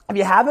If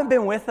you haven't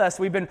been with us,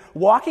 we've been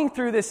walking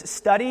through this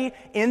study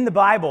in the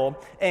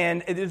Bible,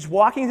 and it's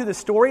walking through the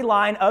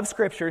storyline of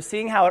Scripture,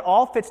 seeing how it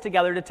all fits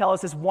together to tell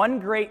us this one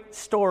great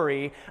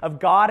story of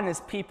God and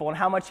His people and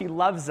how much He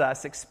loves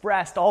us,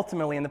 expressed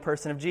ultimately in the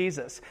person of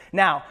Jesus.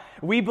 Now,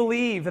 we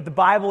believe that the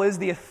Bible is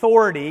the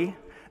authority,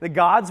 the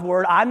God's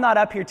Word. I'm not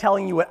up here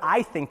telling you what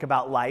I think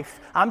about life.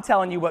 I'm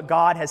telling you what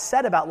God has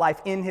said about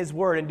life in His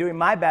Word and doing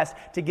my best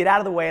to get out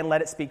of the way and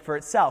let it speak for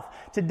itself.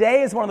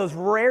 Today is one of those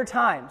rare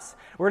times.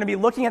 We're going to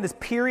be looking at this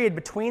period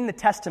between the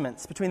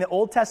Testaments, between the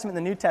Old Testament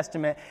and the New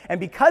Testament,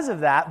 and because of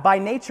that, by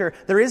nature,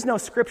 there is no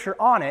Scripture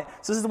on it.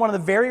 So this is one of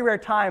the very rare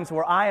times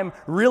where I am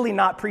really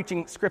not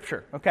preaching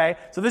Scripture, okay?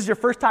 So this is your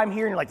first time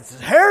here and you're like, this is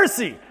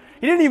heresy.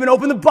 You didn't even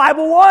open the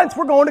Bible once.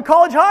 We're going to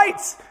College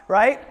Heights,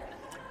 right?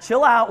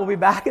 Chill out. We'll be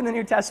back in the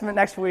New Testament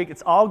next week.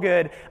 It's all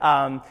good.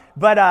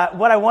 But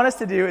what I want us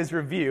to do is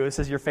review. This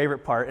is your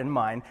favorite part and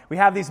mine. We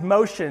have these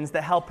motions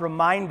that help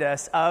remind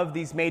us of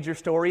these major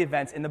story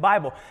events in the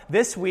Bible.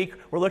 This week,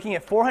 we're looking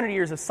at 400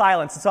 years of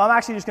silence. And so I'm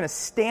actually just going to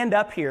stand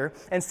up here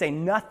and say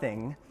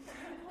nothing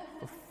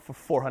for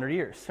 400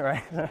 years, all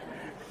right?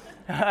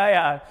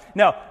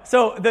 No.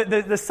 So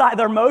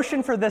the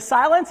motion for the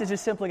silence is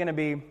just simply going to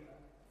be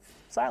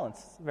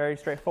silence. Very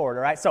straightforward,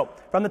 all right? So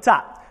from the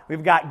top,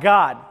 we've got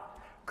God,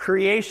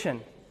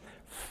 creation,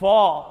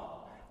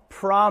 fall,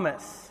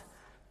 promise,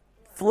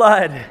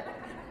 flood,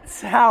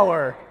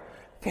 tower,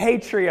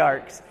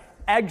 patriarchs,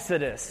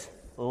 exodus,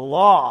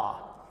 law,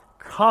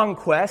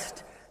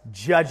 conquest,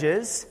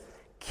 judges,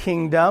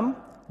 kingdom,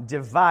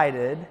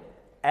 divided,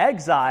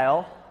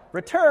 exile,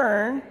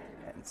 return,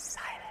 and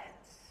silence.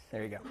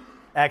 There you go.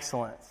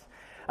 Excellent.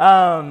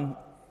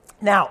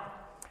 Now,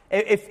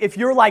 if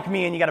you're like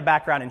me and you got a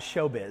background in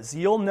showbiz,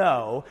 you'll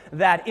know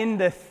that in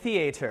the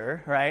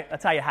theater, right?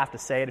 That's how you have to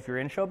say it if you're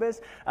in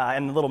showbiz,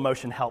 and the little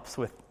motion helps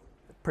with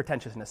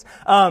pretentiousness.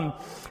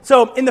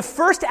 So in the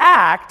first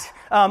act,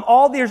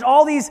 there's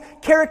all these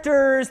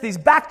characters, these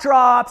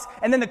backdrops,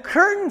 and then the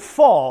curtain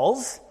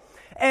falls,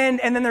 and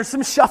then there's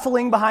some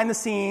shuffling behind the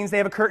scenes. They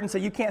have a curtain so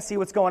you can't see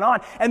what's going on.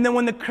 And then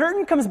when the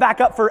curtain comes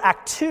back up for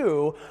Act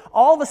 2,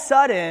 all of a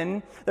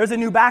sudden, there's a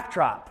new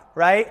backdrop.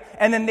 Right?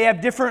 And then they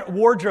have different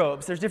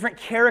wardrobes. There's different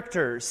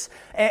characters.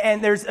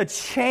 And there's a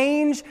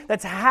change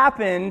that's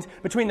happened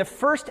between the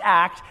first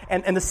act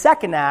and the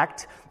second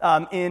act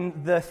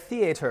in the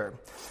theater.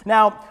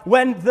 Now,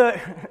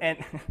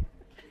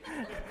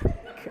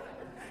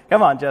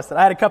 come on, Justin.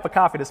 I had a cup of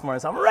coffee this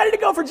morning, so I'm ready to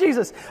go for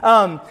Jesus.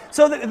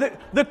 So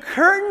the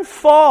curtain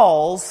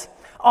falls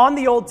on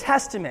the Old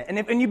Testament.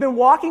 And you've been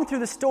walking through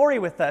the story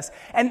with us.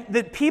 And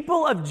the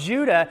people of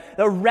Judah,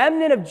 the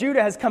remnant of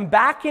Judah has come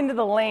back into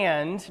the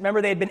land.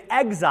 Remember, they had been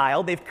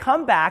exiled. They've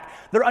come back.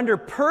 They're under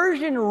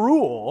Persian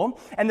rule,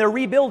 and they're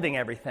rebuilding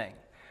everything.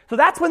 So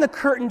that's when the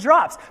curtain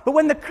drops. But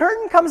when the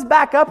curtain comes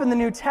back up in the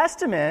New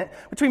Testament,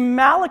 between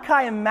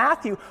Malachi and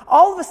Matthew,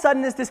 all of a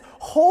sudden there's this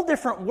whole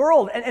different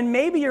world. And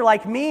maybe you're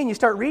like me, and you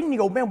start reading, and you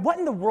go, man, what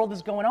in the world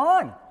is going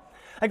on?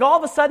 Like all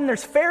of a sudden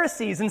there's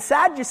Pharisees and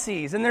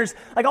Sadducees, and there's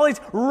like all these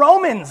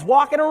Romans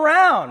walking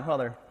around. Well,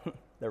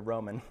 they're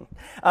Roman.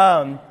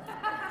 Coffee.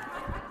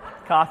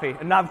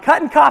 And I'm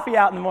cutting coffee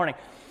out in the morning.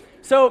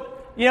 So,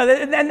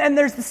 and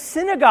there's the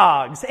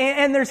synagogues,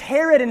 and there's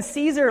Herod and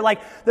Caesar.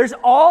 Like, there's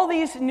all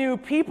these new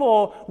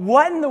people.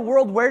 What in the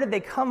world, where did they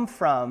come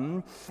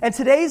from? And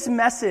today's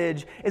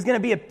message is going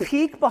to be a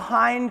peek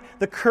behind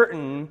the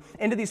curtain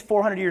into these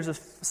 400 years of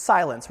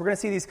silence. We're going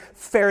to see these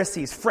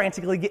Pharisees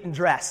frantically getting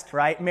dressed,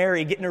 right?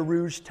 Mary getting her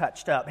rouge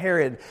touched up.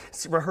 Herod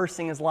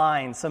rehearsing his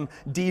lines. Some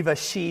diva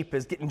sheep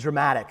is getting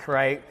dramatic,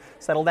 right?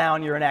 Settle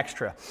down, you're an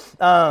extra.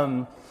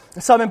 Some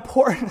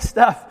important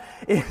stuff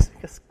is...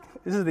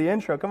 This is the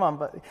intro. Come on,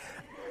 buddy.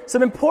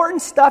 Some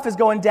important stuff is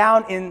going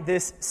down in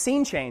this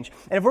scene change.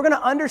 And if we're going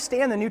to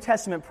understand the New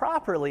Testament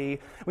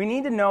properly, we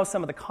need to know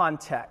some of the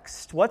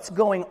context. What's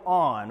going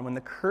on when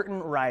the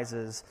curtain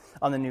rises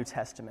on the New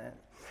Testament?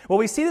 Well,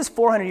 we see this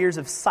 400 years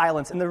of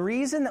silence, and the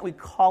reason that we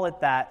call it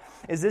that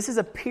is this is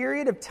a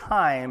period of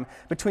time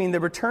between the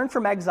return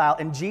from exile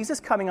and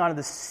Jesus coming onto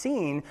the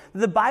scene that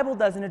the Bible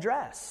doesn't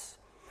address.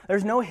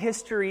 There's no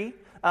history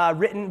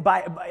written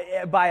by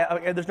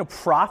there's no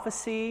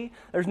prophecy,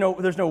 there's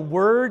no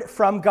word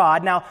from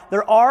God. Now,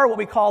 there are what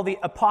we call the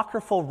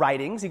apocryphal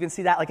writings. You can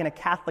see that like in a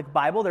Catholic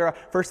Bible. There are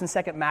 1st and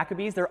 2nd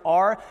Maccabees. There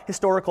are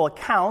historical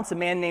accounts. A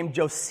man named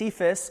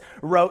Josephus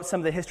wrote some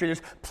of the history.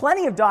 There's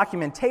plenty of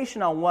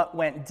documentation on what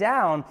went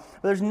down,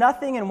 but there's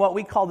nothing in what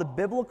we call the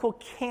biblical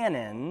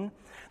canon,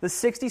 the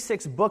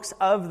 66 books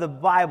of the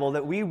Bible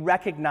that we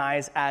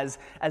recognize as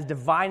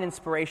divine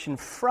inspiration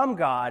from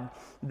God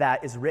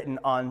that is written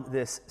on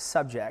this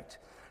subject.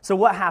 So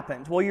what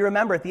happened? Well, you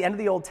remember at the end of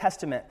the Old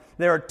Testament,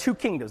 there are two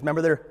kingdoms.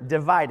 Remember, they're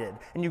divided.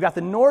 And you've got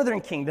the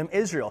northern kingdom,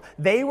 Israel.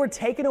 They were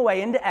taken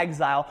away into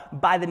exile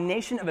by the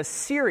nation of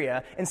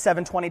Assyria in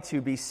 722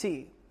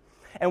 BC.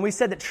 And we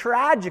said that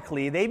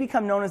tragically, they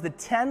become known as the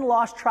 10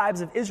 lost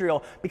tribes of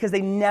Israel because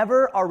they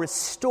never are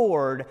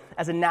restored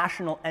as a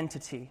national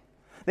entity.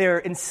 They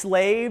are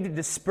enslaved,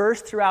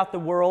 dispersed throughout the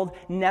world,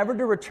 never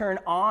to return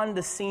on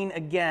the scene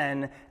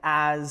again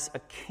as a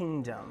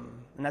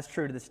kingdom. And that's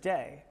true to this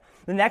day.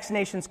 The next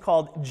nation's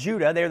called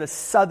Judah. They're the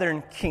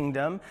southern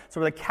kingdom,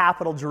 so where the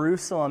capital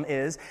Jerusalem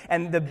is.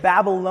 And the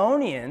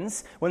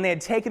Babylonians, when they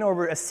had taken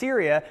over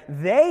Assyria,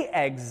 they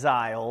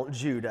exile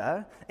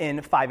Judah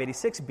in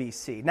 586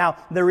 BC. Now,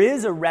 there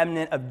is a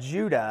remnant of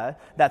Judah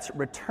that's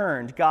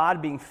returned,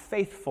 God being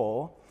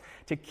faithful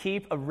to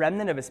keep a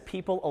remnant of his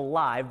people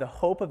alive, the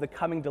hope of the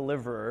coming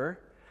deliverer.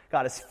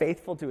 God is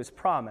faithful to his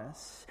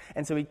promise,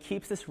 and so he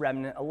keeps this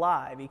remnant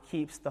alive. He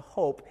keeps the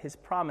hope, his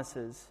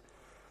promises,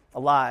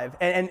 alive.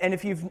 And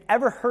if you've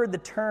ever heard the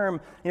term,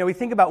 we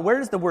think about where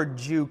does the word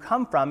Jew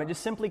come from? It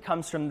just simply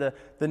comes from the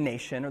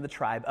nation or the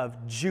tribe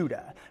of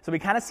Judah. So we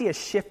kind of see a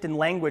shift in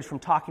language from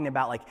talking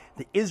about like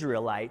the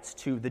Israelites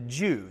to the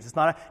Jews. It's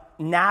not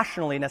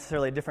nationally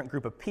necessarily a different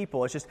group of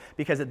people. It's just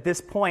because at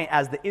this point,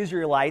 as the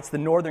Israelites, the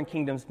northern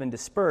kingdom's been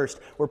dispersed,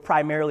 we're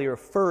primarily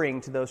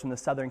referring to those from the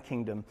southern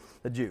kingdom,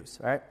 the Jews,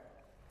 all right?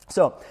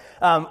 So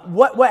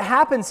what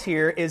happens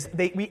here is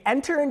we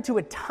enter into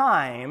a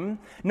time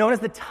known as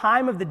the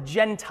time of the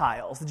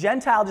Gentiles. The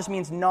Gentile just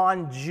means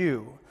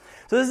non-Jew.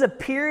 So this is a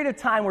period of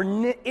time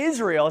where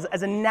Israel,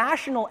 as a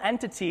national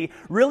entity,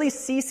 really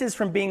ceases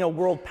from being a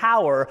world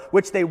power,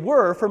 which they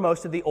were for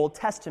most of the Old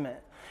Testament.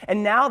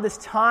 And now this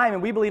time,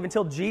 and we believe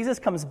until Jesus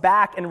comes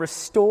back and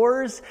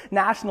restores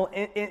national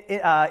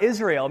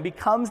Israel and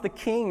becomes the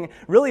king,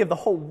 really, of the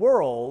whole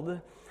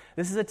world,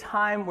 this is a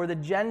time where the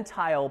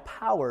Gentile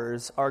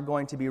powers are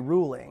going to be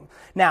ruling.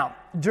 Now,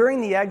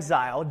 during the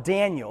exile,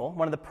 Daniel,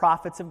 one of the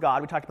prophets of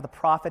God, we talked about the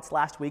prophets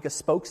last week, a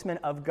spokesman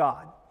of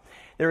God.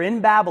 They're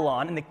in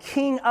Babylon, and the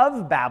king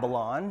of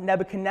Babylon,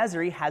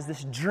 Nebuchadnezzar, has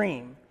this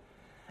dream.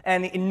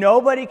 And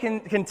nobody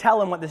can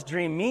tell him what this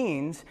dream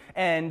means,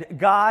 and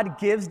God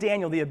gives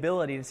Daniel the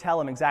ability to tell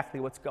him exactly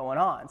what's going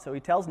on. So he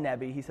tells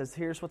Nebi, he says,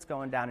 here's what's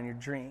going down in your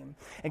dream.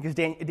 And because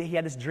he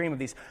had this dream of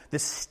this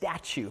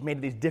statue made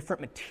of these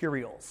different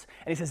materials.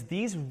 And he says,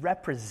 these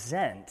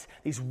represent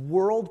these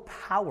world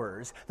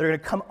powers that are going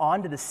to come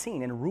onto the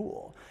scene and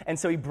rule. And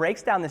so he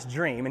breaks down this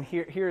dream, and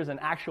here's an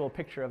actual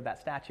picture of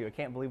that statue. I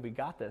can't believe we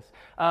got this.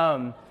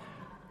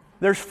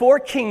 There's 4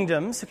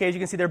 kingdoms, okay, as you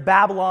can see, they're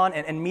Babylon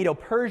and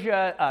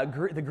Medo-Persia,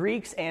 the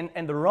Greeks and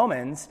the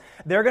Romans.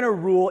 They're going to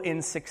rule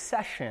in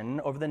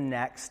succession over the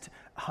next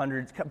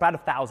about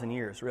 1,000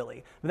 years,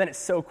 really. But then it's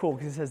so cool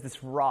because it says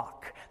this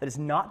rock that has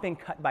not been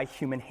cut by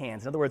human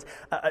hands. In other words,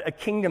 a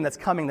kingdom that's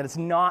coming that is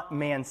not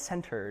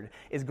man-centered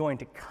is going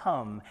to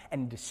come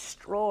and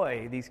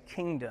destroy these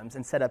kingdoms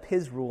and set up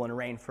his rule and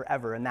reign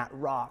forever. And that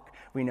rock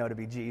we know to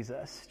be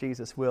Jesus.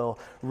 Jesus will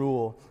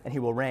rule and he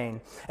will reign.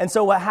 And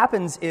so what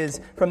happens is,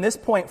 from this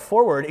point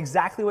forward,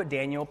 exactly what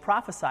Daniel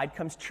prophesied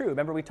comes true.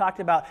 Remember, we talked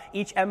about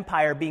each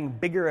empire being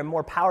bigger and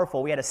more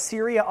powerful. We had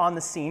Assyria on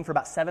the scene for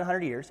about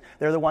 700 years.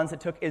 They're the ones that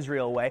took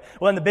Israel away.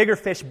 Well, then the bigger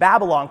fish,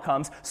 Babylon,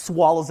 comes,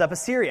 swallows up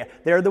Assyria.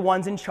 They're the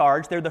ones in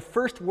charge. They're the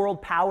first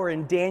world power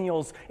in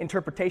Daniel's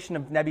interpretation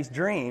of Nebi's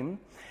dream.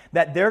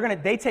 That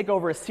they take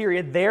over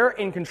Assyria, they're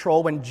in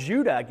control when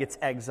Judah gets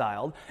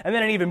exiled, and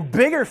then an even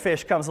bigger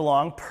fish comes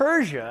along,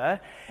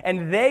 Persia,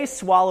 and they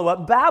swallow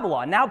up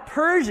Babylon. Now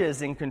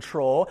Persia's in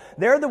control.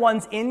 They're the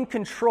ones in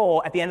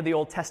control at the end of the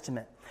Old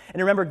Testament. And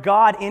remember,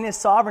 God, in his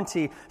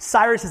sovereignty,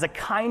 Cyrus is a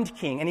kind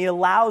king, and he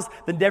allows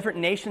the different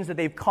nations that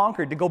they've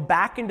conquered to go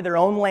back into their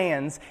own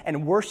lands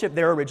and worship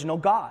their original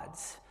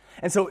gods.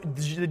 And so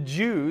the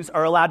Jews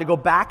are allowed to go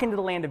back into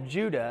the land of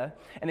Judah,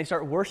 and they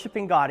start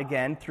worshiping God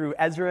again through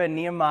Ezra and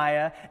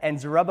Nehemiah and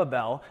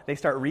Zerubbabel. They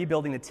start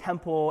rebuilding the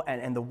temple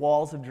and the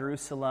walls of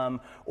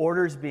Jerusalem,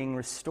 orders being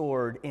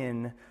restored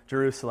in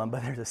Jerusalem.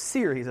 But there's a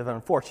series of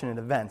unfortunate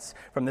events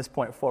from this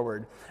point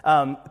forward.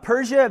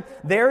 Persia,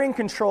 they're in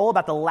control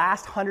about the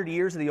last 100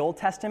 years of the Old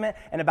Testament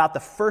and about the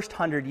first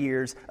 100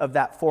 years of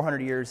that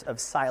 400 years of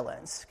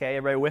silence. Okay,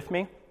 everybody with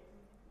me?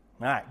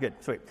 All right, good,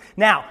 sweet.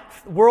 Now,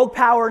 world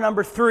power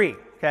number 3,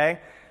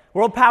 okay?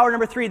 World power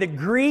number 3, the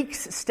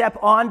Greeks step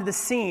onto the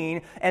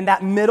scene, and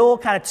that middle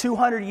kind of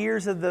 200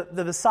 years of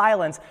the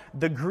silence,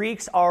 the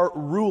Greeks are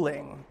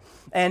ruling.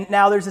 And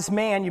now there's this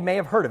man, you may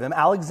have heard of him,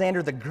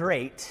 Alexander the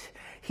Great.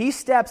 He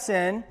steps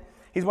in,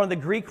 he's one of the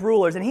Greek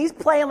rulers, and he's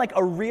playing like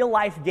a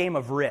real-life game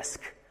of Risk,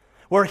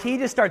 where he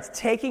just starts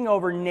taking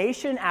over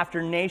nation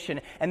after nation,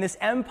 and this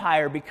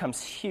empire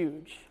becomes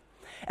huge.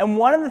 And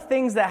one of the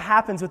things that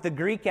happens with the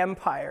Greek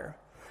Empire,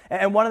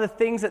 and one of the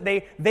things that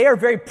they are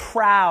very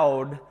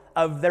proud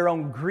of their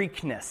own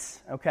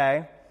Greekness,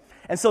 okay?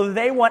 And so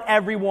they want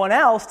everyone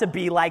else to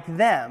be like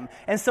them.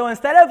 And so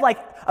instead of like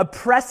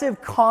oppressive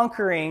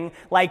conquering,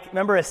 like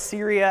remember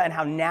Assyria and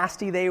how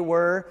nasty they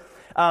were,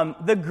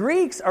 the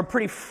Greeks are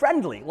pretty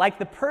friendly, like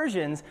the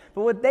Persians,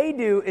 but what they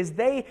do is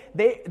they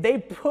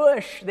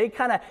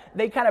kind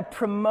of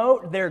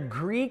promote their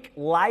Greek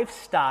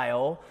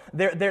lifestyle,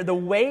 the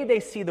way they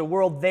see the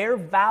world, their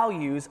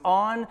values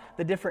on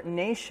the different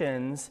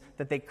nations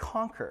that they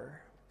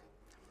conquer.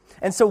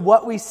 And so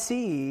what we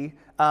see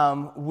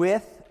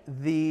with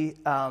the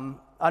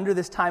under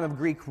this time of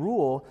Greek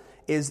rule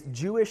is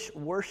Jewish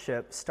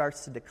worship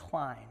starts to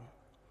decline.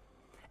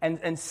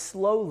 And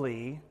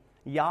slowly,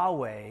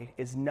 Yahweh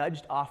is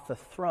nudged off the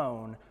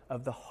throne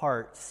of the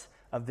hearts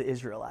of the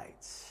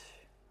Israelites.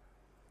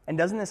 And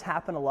doesn't this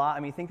happen a lot? I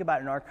mean, think about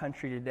it in our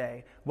country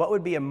today. What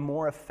would be a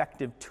more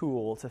effective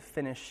tool to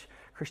finish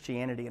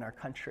Christianity in our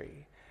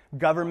country?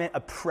 Government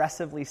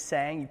oppressively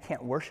saying you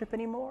can't worship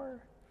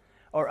anymore?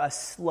 Or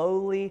us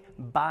slowly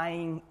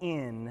buying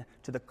in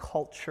to the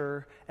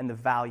culture and the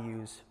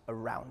values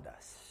around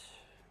us?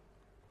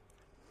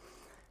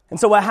 And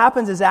so what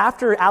happens is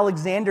after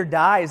Alexander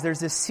dies, there's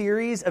this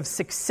series of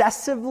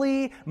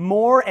successively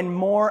more and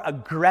more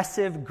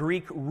aggressive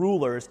Greek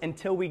rulers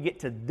until we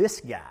get to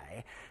this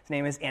guy. His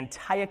name is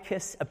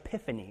Antiochus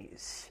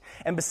Epiphanes.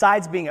 And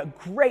besides being a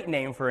great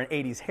name for an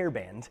 80s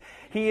hairband,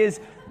 he is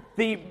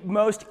the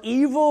most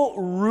evil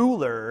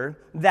ruler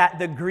that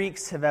the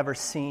Greeks have ever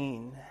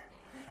seen.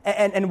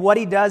 And what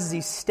he does is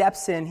he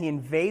steps in, he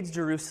invades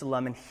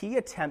Jerusalem, and he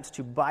attempts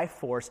to, by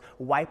force,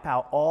 wipe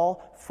out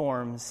all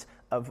forms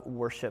of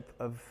worship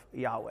of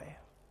Yahweh.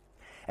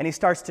 And he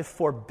starts to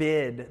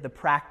forbid the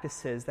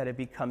practices that have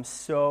become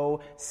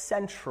so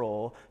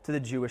central to the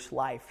Jewish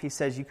life. He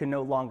says you can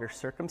no longer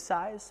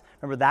circumcise.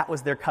 Remember, that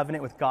was their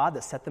covenant with God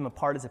that set them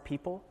apart as a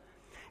people.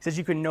 He says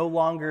you can no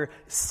longer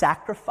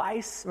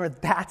sacrifice, or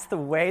that's the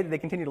way that they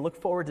continue to look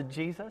forward to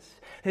Jesus.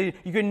 You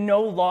can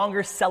no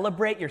longer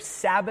celebrate your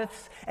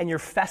Sabbaths and your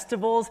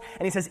festivals.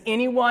 And he says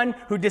anyone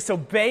who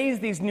disobeys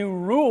these new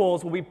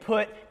rules will be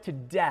put to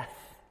death.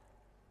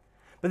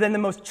 But then the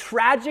most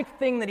tragic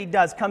thing that he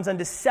does comes on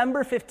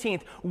December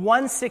 15th,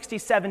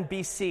 167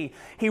 BC.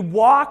 He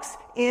walks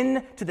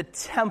into the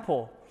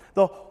temple,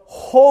 the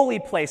holy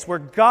place where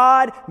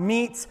God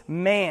meets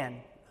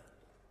man.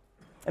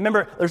 And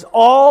remember, there's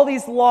all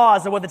these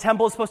laws of what the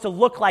temple is supposed to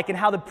look like and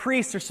how the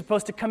priests are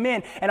supposed to come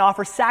in and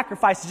offer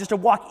sacrifices just to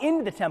walk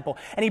into the temple.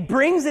 And he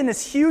brings in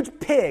this huge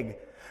pig,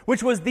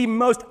 which was the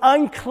most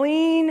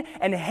unclean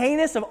and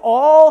heinous of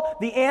all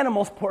the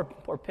animals, poor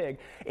pig,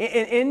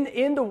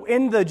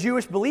 in the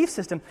Jewish belief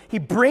system. He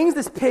brings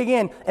this pig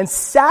in and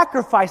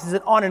sacrifices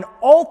it on an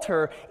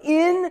altar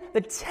in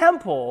the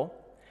temple.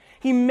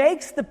 He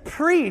makes the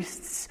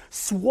priests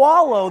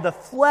swallow the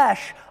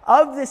flesh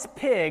of this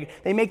pig.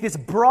 They make this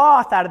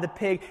broth out of the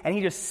pig, and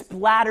he just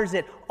splatters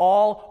it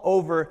all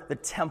over the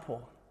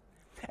temple.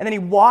 And then he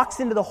walks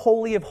into the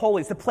Holy of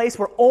Holies, the place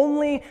where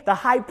only the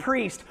high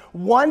priest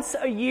once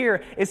a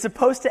year is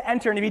supposed to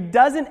enter. And if he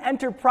doesn't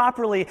enter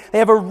properly, they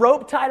have a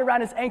rope tied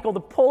around his ankle to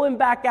pull him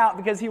back out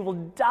because he will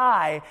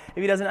die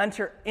if he doesn't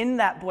enter in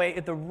that way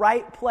at the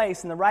right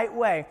place in the right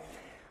way.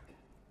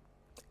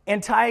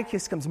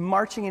 Antiochus comes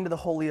marching into the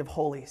Holy of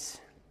Holies,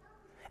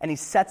 and he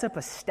sets up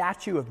a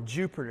statue of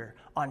Jupiter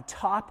on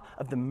top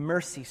of the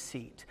mercy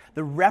seat,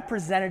 the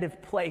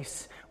representative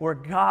place where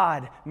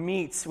God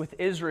meets with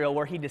Israel,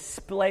 where he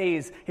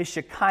displays his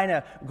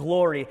Shekinah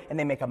glory, and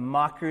they make a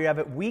mockery of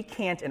it. We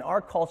can't, in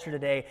our culture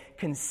today,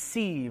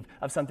 conceive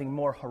of something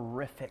more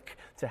horrific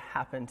to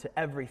happen to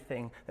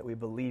everything that we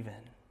believe in.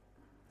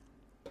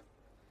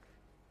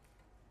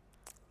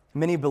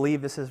 Many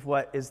believe this is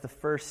what is the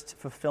first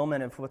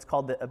fulfillment of what's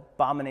called the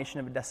abomination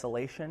of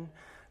desolation.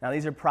 Now,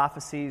 these are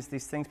prophecies,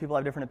 these things, people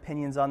have different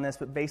opinions on this,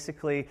 but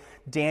basically,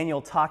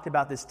 Daniel talked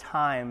about this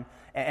time,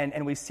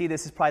 and we see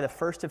this is probably the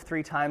first of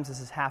 3 times this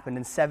has happened.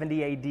 In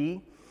 70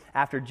 AD,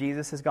 after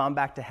Jesus has gone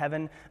back to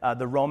heaven,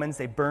 the Romans,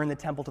 they burn the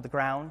temple to the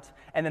ground,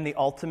 and then the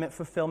ultimate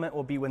fulfillment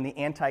will be when the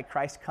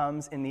Antichrist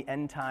comes in the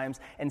end times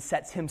and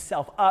sets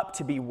himself up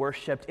to be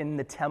worshipped in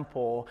the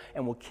temple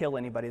and will kill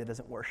anybody that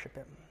doesn't worship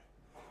him.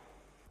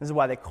 This is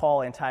why they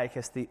call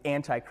Antiochus the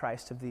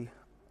Antichrist of the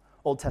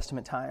Old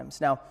Testament times.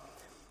 Now,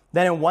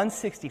 then in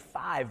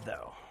 165,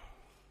 though,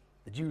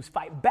 the Jews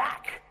fight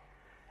back.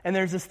 And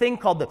there's this thing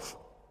called the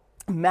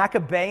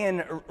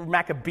Maccabean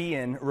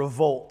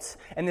revolt.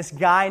 And this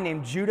guy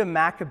named Judah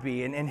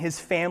Maccabee and his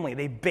family,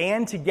 they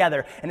band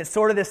together. And it's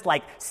sort of this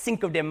like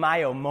Cinco de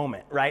Mayo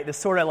moment, right? This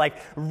sort of like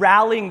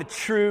rallying the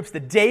troops, the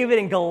David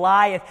and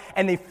Goliath.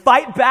 And they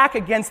fight back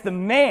against the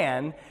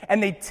man,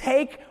 and they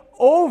take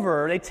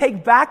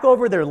back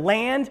over their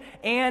land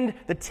and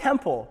the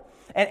temple.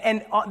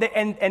 And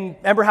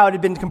remember how it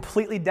had been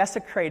completely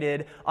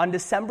desecrated on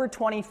December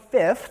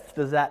 25th.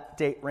 Does that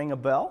date ring a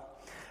bell?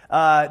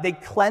 They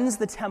cleanse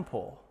the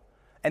temple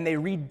and they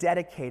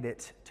rededicate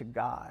it to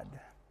God.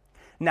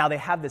 Now they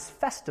have this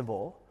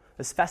festival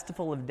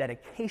of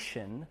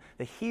dedication.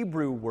 The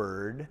Hebrew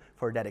word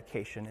for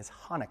dedication is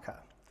Hanukkah.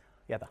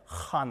 Yeah, the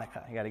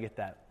Hanukkah. You got to get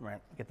that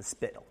right. Get the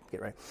spit. Get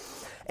it right.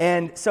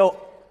 And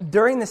so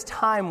during this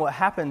time, what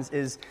happens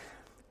is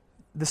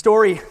the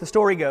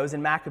story goes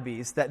in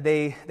Maccabees that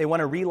they want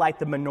to relight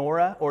the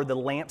menorah or the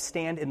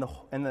lampstand in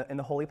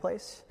the holy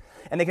place,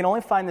 and they can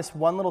only find this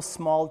one little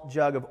small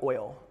jug of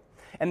oil.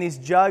 And these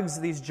jars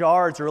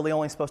are really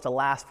only supposed to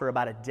last for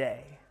about a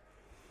day.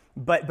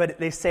 But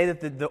they say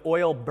that the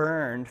oil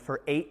burned for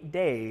 8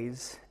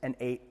 days and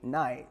 8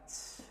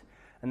 nights.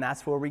 And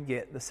that's where we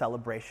get the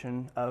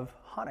celebration of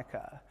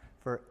Hanukkah,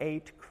 for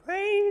 8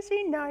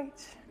 crazy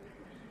nights.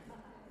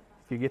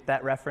 If you get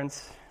that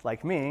reference,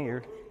 like me,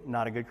 you're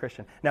not a good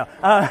Christian. No.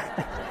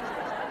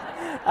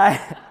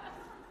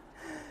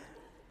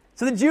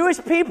 So the Jewish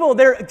people,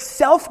 they're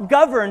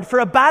self-governed for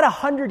about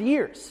 100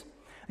 years.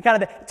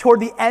 Kind of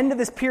toward the end of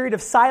this period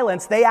of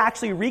silence, they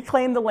actually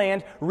reclaim the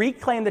land,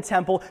 reclaim the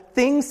temple.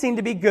 Things seem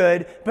to be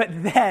good, but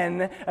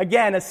then,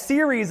 again, a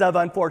series of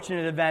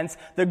unfortunate events.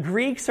 The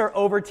Greeks are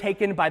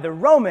overtaken by the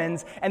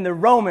Romans, and the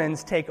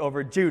Romans take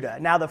over Judah.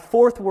 Now the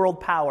fourth world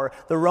power,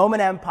 the Roman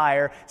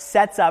Empire,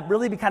 sets up,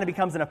 really kind of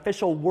becomes an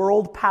official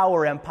world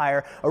power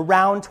empire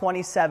around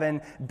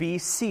 27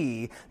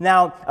 BC.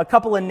 Now, a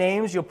couple of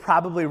names you'll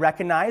probably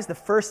recognize. The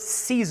first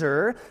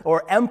Caesar,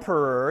 or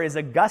emperor, is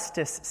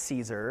Augustus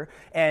Caesar.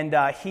 And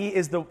he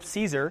is the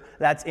Caesar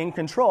that's in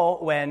control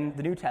when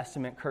the New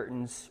Testament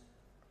curtains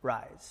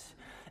rise.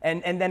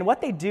 And then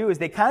what they do is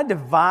they kind of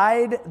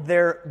divide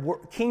their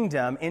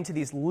kingdom into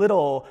these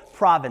little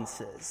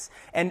provinces.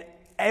 And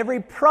every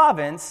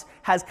province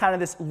has kind of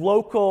this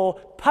local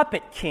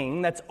puppet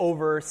king that's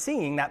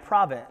overseeing that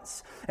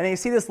province. And you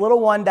see this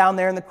little one down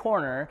there in the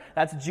corner,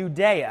 that's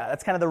Judea.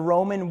 That's kind of the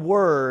Roman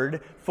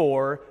word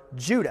for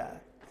Judah.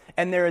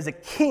 And there is a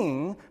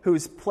king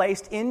who's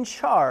placed in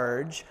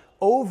charge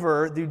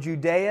over the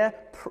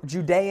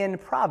Judean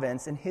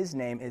province, and his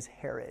name is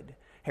Herod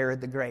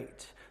the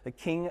Great, the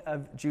king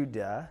of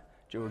Judea,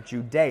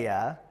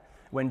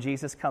 when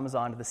Jesus comes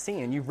onto the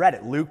scene. And you've read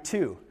it, Luke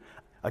 2.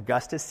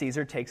 Augustus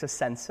Caesar takes a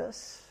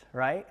census,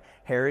 right?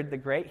 Herod the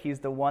Great, he's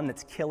the one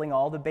that's killing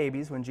all the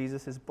babies when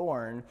Jesus is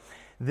born.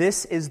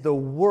 This is the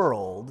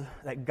world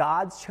that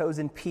God's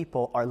chosen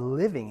people are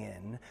living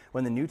in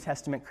when the New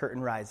Testament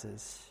curtain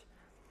rises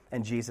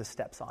and Jesus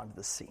steps onto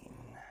the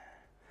scene.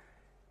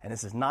 And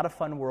this is not a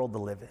fun world to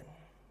live in.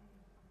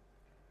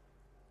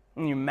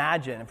 And you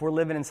imagine if we're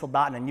living in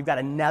Soldotna and you've got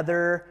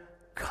another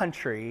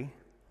country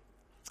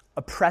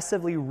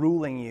oppressively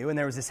ruling you, and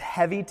there was this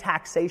heavy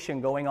taxation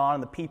going on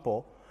the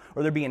people,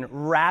 or they're being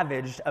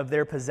ravaged of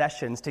their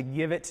possessions to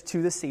give it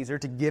to the Caesar,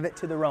 to give it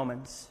to the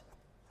Romans.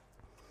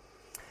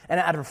 And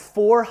after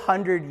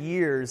 400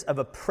 years of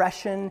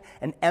oppression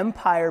and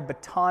empire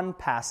baton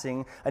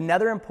passing,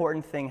 another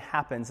important thing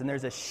happens, and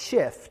there's a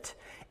shift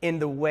in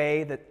the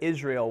way that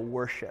Israel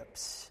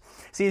worships.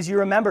 See, as you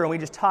remember, and we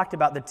just talked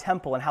about the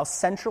temple and how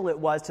central it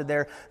was to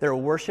their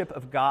worship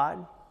of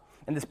God,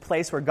 and this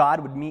place where God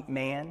would meet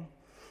man.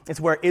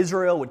 It's where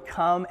Israel would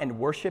come and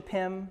worship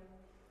him,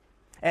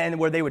 and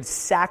where they would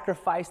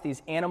sacrifice these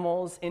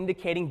animals,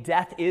 indicating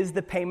death is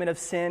the payment of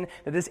sin,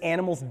 that this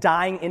animal's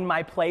dying in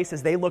my place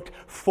as they looked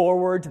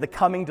forward to the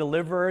coming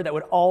deliverer that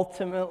would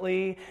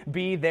ultimately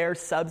be their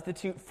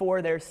substitute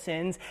for their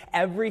sins.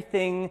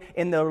 Everything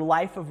in their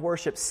life of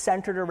worship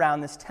centered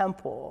around this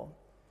temple.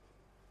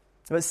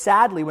 But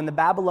sadly, when the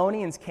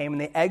Babylonians came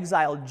and they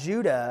exiled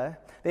Judah,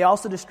 they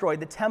also destroyed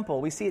the temple.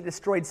 We see it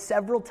destroyed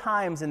several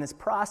times in this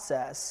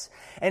process.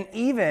 And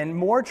even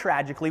more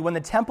tragically, when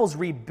the temple's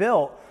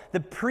rebuilt, the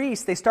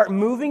priests, they start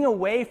moving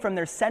away from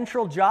their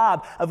central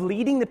job of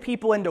leading the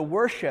people into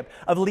worship,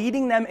 of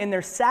leading them in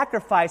their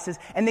sacrifices,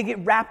 and they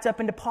get wrapped up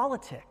into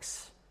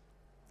politics.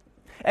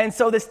 And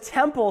so this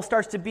temple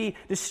starts to be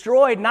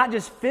destroyed, not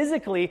just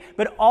physically,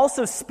 but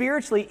also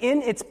spiritually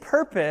in its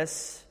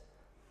purpose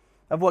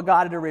of what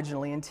God had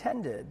originally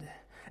intended.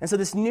 And so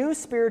this new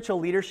spiritual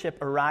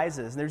leadership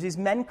arises. There's these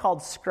men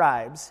called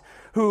scribes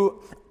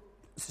who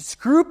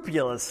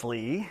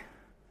scrupulously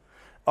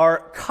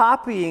are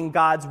copying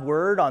God's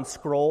word on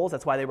scrolls.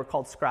 That's why they were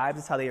called scribes.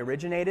 That's how they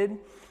originated.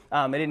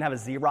 They didn't have a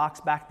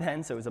Xerox back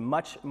then, so it was a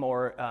much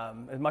more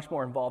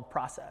involved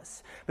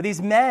process. But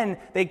these men,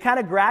 they kind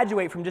of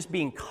graduate from just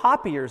being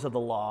copiers of the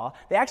law.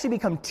 They actually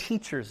become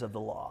teachers of the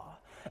law.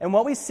 And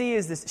what we see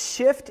is this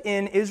shift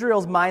in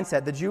Israel's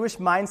mindset, the Jewish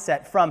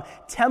mindset, from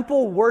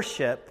temple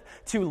worship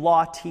to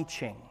law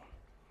teaching.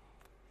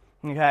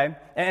 Okay?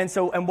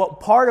 And what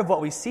part of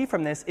what we see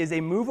from this is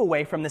a move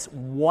away from this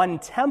one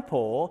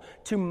temple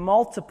to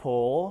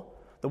multiple,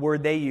 the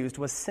word they used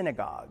was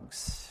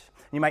synagogues.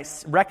 You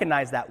might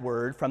recognize that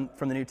word from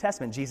the New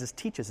Testament. Jesus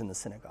teaches in the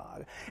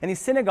synagogue. And these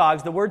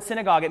synagogues, the word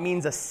synagogue, it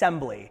means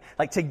assembly,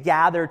 like to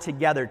gather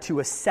together, to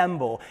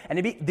assemble.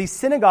 And these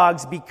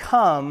synagogues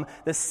become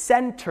the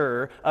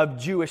center of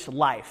Jewish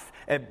life.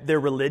 Their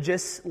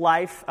religious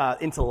life,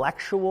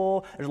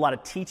 intellectual. There's a lot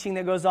of teaching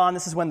that goes on.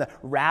 This is when the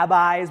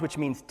rabbis, which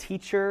means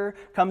teacher,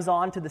 comes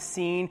on to the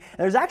scene. And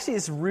there's actually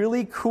this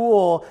really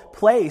cool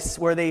place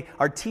where they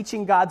are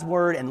teaching God's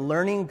word and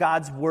learning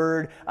God's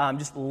word.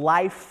 Just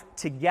life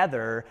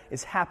together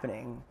is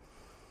happening.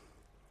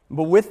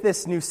 But with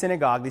this new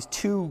synagogue, these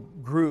two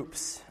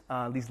groups,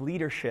 these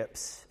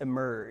leaderships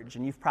emerge.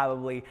 And you've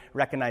probably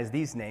recognized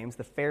these names,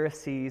 the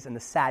Pharisees and the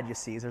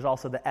Sadducees. There's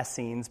also the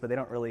Essenes, but they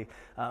don't really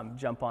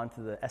jump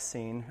onto the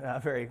Essene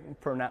very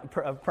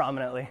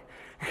prominently.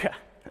 All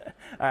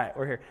right,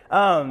 we're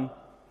here.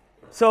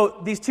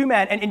 So these two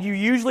men, and you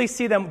usually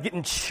see them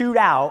getting chewed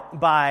out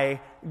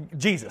by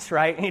Jesus,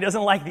 right? And he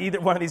doesn't like either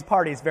one of these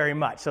parties very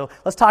much. So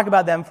let's talk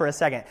about them for a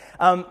second.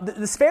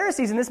 The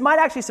Pharisees, and this might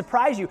actually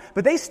surprise you,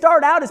 but they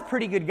start out as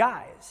pretty good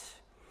guys.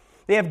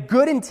 They have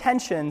good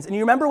intentions. And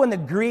you remember when the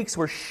Greeks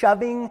were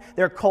shoving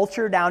their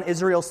culture down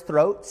Israel's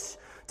throats,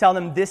 telling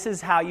them this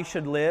is how you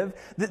should live?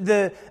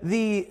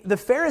 The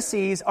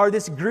Pharisees are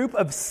this group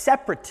of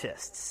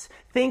separatists.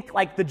 Think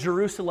like the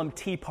Jerusalem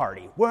Tea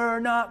Party. We're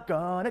not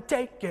going to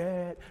take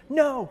it.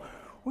 No,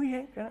 we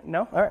ain't going to.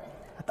 No? All right.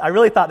 I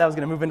really thought that was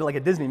going to move into like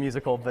a Disney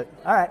musical, but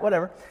all right,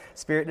 whatever.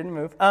 Spirit didn't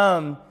move.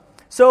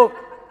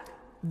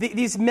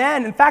 These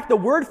men, in fact, the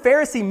word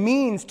Pharisee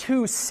means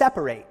to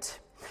separate.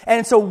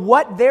 And so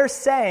what they're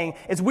saying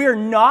is we are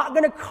not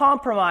going to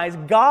compromise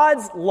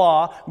God's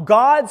law,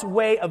 God's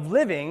way of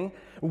living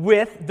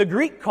with the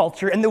Greek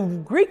culture and the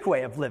Greek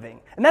way of living.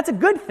 And that's a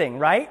good thing,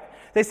 right?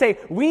 They say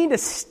we need to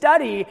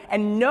study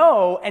and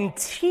know and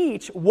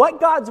teach what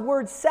God's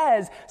word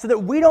says so that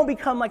we don't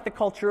become like the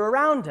culture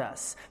around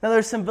us. Now,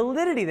 there's some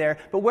validity there,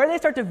 but where they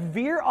start to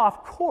veer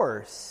off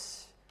course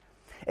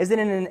is that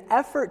in an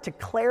effort to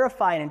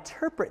clarify and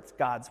interpret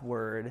God's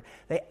word,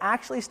 they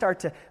actually start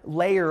to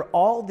layer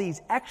all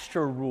these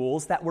extra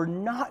rules that were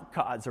not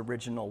God's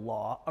original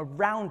law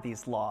around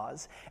these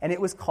laws, and it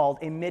was called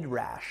a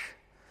midrash.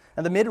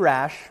 Now, the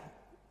midrash,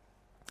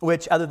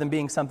 which other than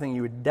being something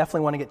you would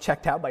definitely want to get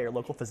checked out by your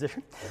local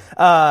physician,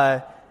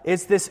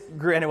 it's this,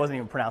 and it wasn't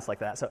even pronounced like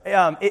that. So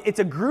it's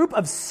a group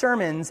of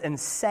sermons and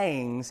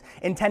sayings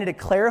intended to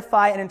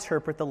clarify and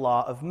interpret the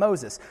law of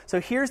Moses. So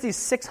here's these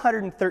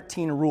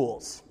 613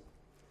 rules.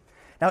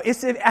 Now,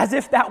 it's as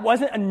if that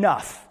wasn't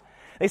enough.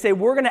 They say,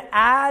 we're going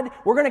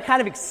to kind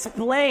of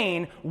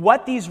explain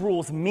what these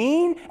rules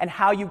mean and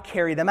how you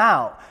carry them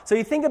out. So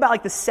you think about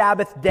like the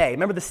Sabbath day.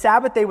 Remember, the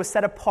Sabbath day was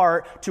set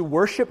apart to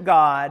worship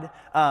God,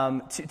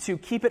 to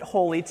keep it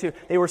holy.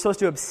 They were supposed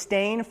to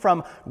abstain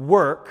from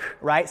work,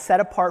 right? Set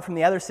apart from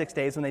the other 6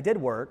 days when they did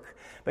work.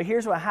 But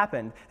here's what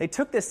happened. They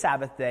took this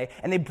Sabbath day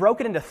and they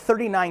broke it into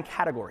 39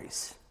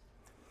 categories.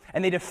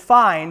 And they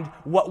defined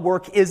what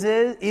work is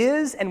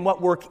and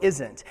what work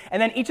isn't.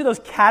 And then each of those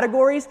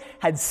categories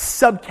had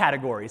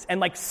subcategories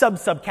and like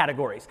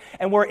sub-subcategories.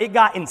 And where it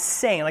got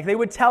insane, like they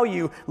would tell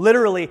you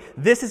literally,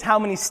 this is how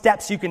many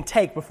steps you can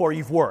take before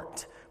you've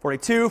worked.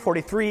 42,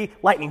 43,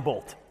 lightning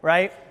bolt,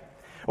 right?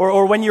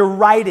 Or when you're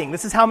writing,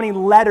 this is how many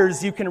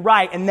letters you can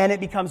write, and then it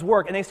becomes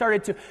work. And they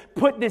started to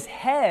put this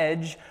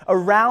hedge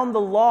around the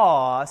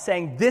law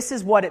saying this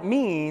is what it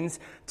means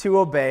to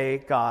obey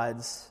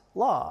God's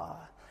law.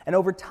 And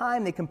over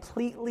time, they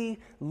completely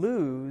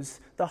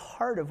lose the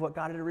heart of what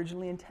God had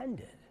originally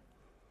intended.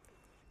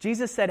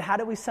 Jesus said, how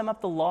do we sum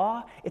up the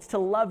law? It's to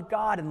love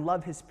God and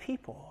love his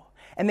people.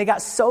 And they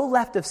got so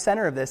left of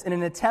center of this, in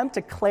an attempt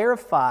to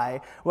clarify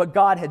what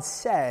God had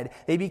said,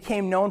 they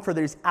became known for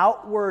these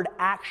outward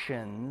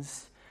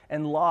actions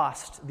and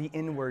lost the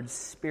inward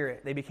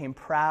spirit. They became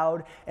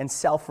proud and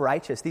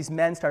self-righteous. These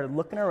men started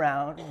looking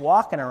around,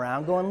 walking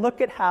around, going, look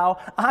at how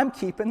I'm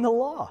keeping the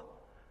law.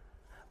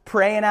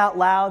 Praying out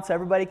loud so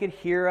everybody could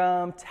hear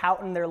them,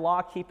 touting their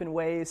law-keeping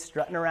ways,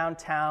 strutting around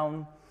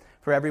town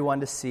for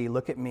everyone to see.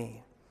 Look at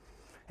me.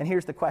 And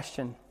here's the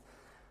question.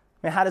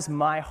 Man, how does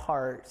my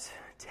heart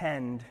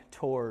tend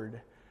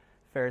toward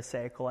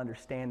Pharisaical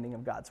understanding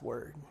of God's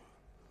word?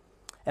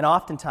 And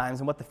oftentimes,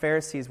 and what the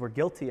Pharisees were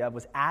guilty of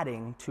was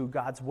adding to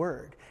God's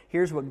word.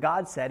 Here's what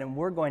God said, and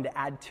we're going to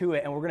add to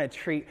it, and we're going to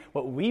treat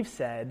what we've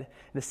said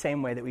the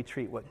same way that we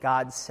treat what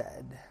God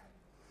said.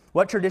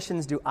 What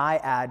traditions do I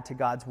add to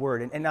God's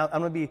word? And now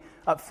I'm going to be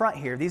up front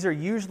here. These are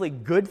usually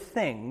good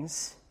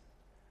things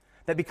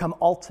that become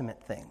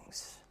ultimate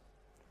things.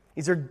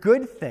 These are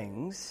good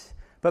things,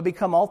 but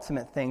become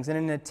ultimate things. And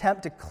in an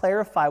attempt to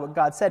clarify what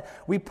God said,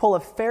 we pull a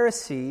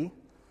Pharisee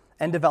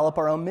and develop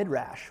our own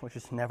midrash, which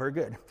is never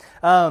good.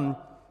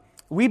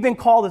 We've been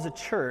called as a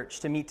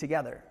church to meet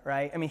together,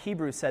 right? I mean,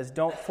 Hebrews says,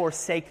 don't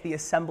forsake the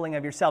assembling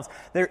of yourselves.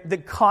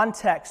 The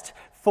context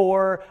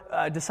for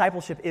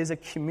discipleship is a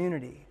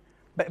community.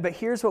 But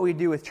here's what we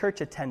do with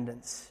church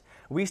attendance.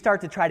 We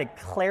start to try to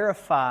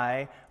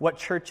clarify what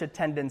church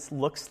attendance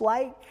looks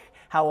like,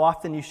 how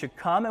often you should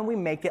come, and we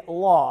make it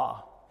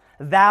law.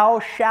 Thou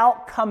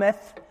shalt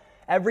cometh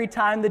every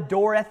time the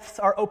dooreths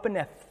are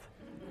openeth.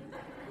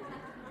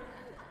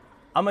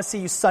 I'm going to see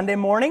you Sunday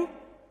morning,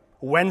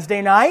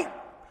 Wednesday night.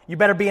 You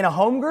better be in a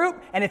home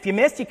group, and if you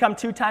miss, you come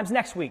 2 times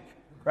next week,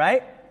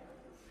 right?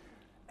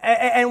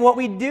 And what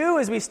we do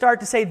is we start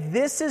to say,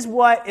 this is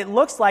what it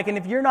looks like, and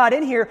if you're not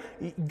in here,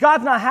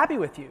 God's not happy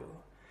with you.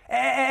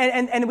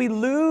 And we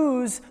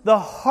lose the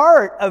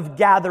heart of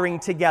gathering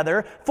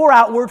together for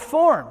outward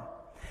form.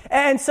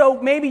 And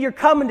so maybe you're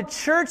coming to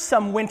church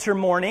some winter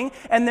morning,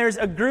 and there's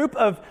a group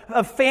of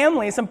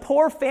families, some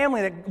poor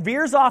family that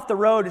veers off the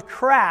road, has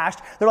crashed.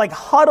 They're like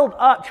huddled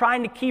up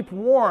trying to keep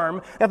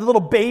warm. They have the little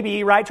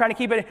baby, right, trying to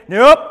keep it.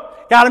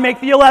 Nope, got to make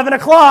the 11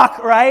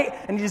 o'clock, right?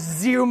 And you just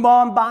zoom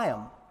on by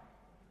them.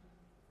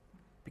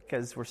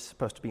 Because we're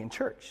supposed to be in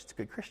church. It's a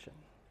good Christian.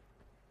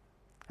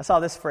 I saw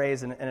this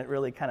phrase, and it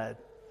really kind of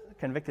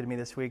convicted me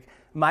this week.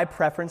 My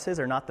preferences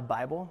are not the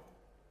Bible.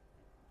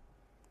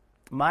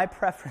 My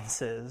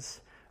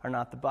preferences are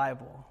not the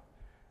Bible.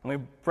 And we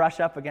brush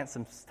up against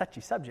some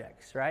touchy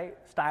subjects, right?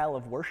 Style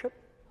of worship.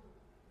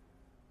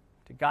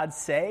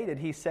 Did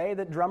he say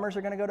that drummers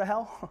are going to go to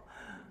hell?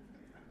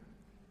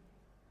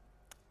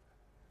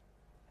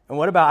 And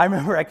what about, I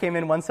remember I came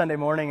in one Sunday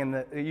morning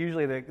and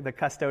usually the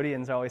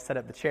custodians always set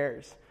up the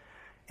chairs.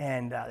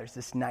 And there's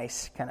this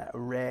nice kind of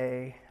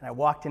array. And I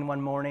walked in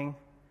one morning,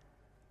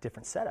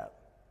 different setup.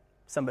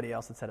 Somebody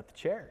else had set up the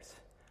chairs.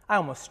 I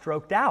almost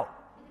stroked out.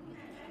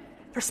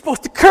 They're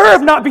supposed to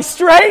curve, not be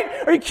straight.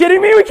 Are you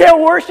kidding me? We can't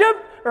worship,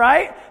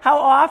 right? How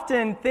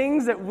often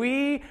things that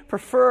we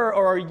prefer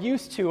or are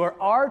used to or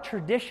our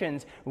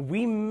traditions,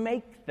 we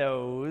make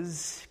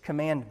those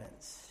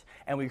commandments.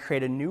 And we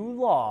create a new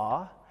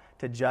law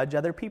to judge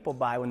other people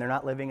by when they're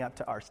not living up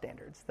to our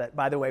standards. That,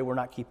 by the way, we're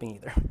not keeping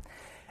either.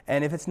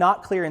 And if it's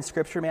not clear in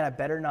Scripture, man, I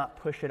better not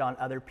push it on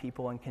other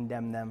people and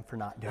condemn them for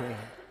not doing it.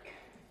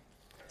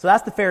 So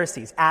that's the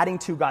Pharisees, adding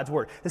to God's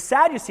word. The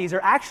Sadducees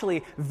are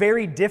actually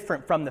very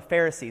different from the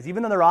Pharisees.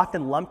 Even though they're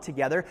often lumped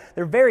together,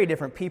 they're very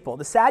different people.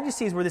 The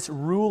Sadducees were this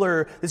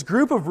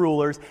group of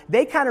rulers.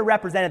 They kind of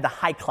represented the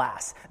high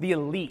class, the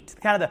elite,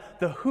 kind of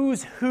the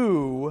who's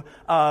who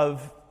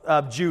of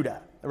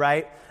Judah,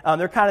 right?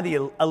 They're kind of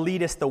the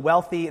elitist, the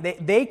wealthy.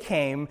 They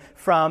came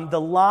from the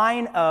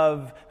line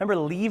of, remember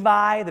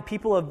Levi, the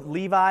people of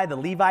Levi, the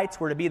Levites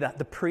were to be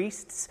the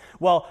priests.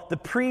 Well, the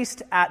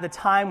priest at the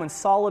time when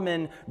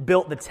Solomon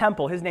built the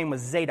temple, his name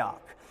was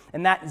Zadok.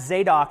 And that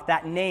Zadok,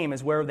 that name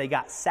is where they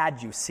got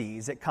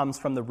Sadducees. It comes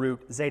from the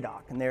root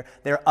Zadok. And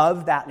they're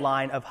of that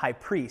line of high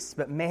priests.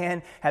 But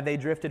man, have they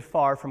drifted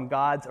far from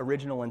God's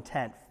original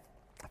intent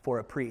for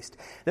a priest.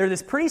 They're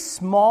this pretty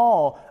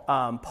small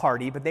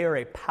party, but they are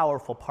a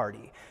powerful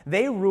party.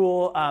 They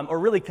rule or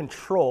really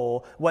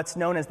control what's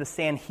known as the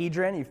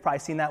Sanhedrin. You've probably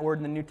seen that word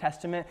in the New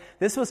Testament.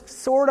 This was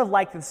sort of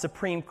like the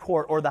Supreme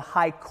Court or the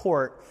High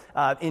Court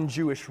in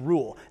Jewish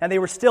rule. And they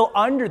were still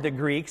under the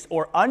Greeks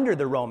or under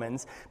the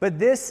Romans, but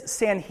this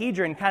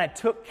Sanhedrin kind of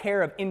took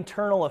care of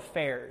internal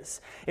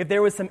affairs. If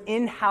there was some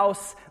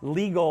in-house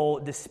legal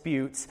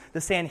disputes,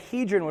 the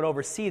Sanhedrin would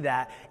oversee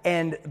that,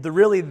 and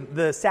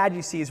the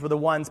Sadducees were the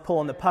ones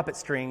pulling the puppet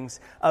strings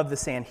of the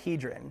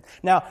Sanhedrin.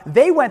 Now,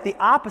 they went the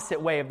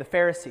opposite way of the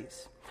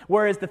Pharisees.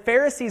 Whereas the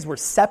Pharisees were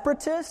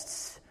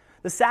separatists,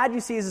 the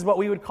Sadducees is what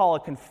we would call a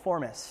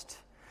conformist.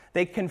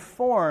 They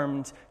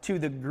conformed to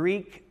the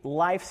Greek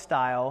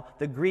lifestyle,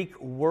 the Greek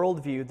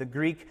worldview, the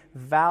Greek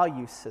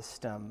value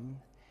system.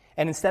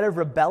 And instead of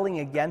rebelling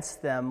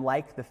against them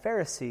like the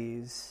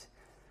Pharisees,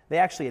 they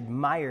actually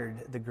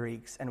admired the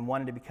Greeks and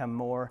wanted to become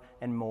more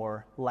and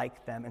more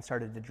like them and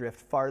started to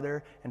drift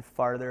farther and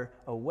farther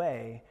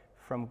away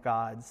from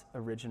God's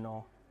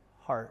original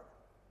heart.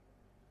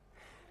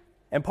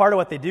 And part of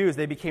what they do is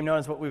they became known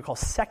as what we would call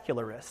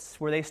secularists,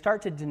 where they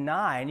start to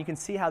deny, and you can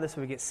see how this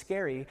would get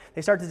scary,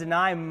 they start to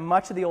deny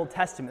much of the Old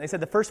Testament. They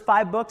said the first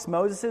 5 books,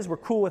 Moses's, we're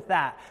cool with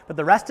that. But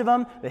the rest of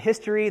them, the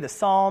history, the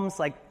Psalms,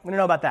 we don't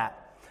know about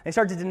that. They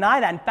start to deny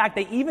that. In fact,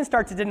 they even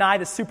start to deny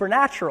the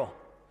supernatural.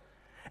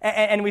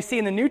 And we see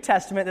in the New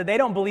Testament that they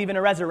don't believe in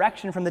a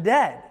resurrection from the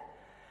dead.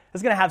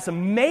 It's going to have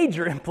some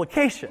major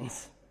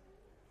implications.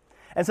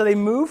 And so they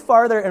move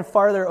farther and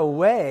farther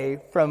away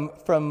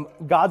from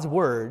God's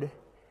word.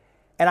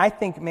 And I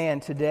think, man,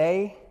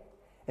 today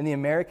in the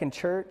American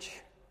church,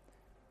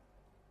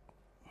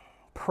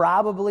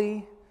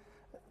 probably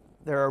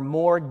there are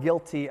more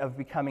guilty of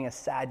becoming a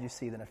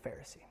Sadducee than a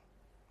Pharisee.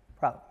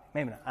 Probably.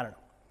 Maybe not. I don't know.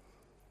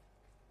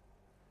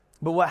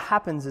 But what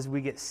happens is we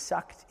get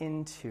sucked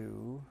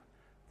into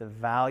the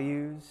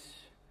values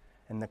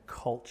and the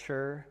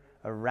culture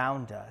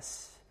around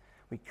us.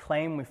 We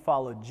claim we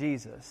follow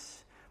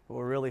Jesus, but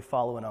we're really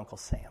following Uncle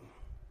Sam.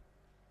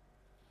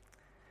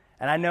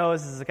 And I know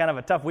this is kind of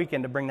a tough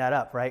weekend to bring that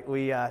up, right?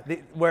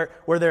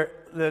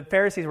 The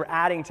Pharisees were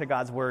adding to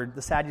God's word,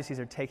 the Sadducees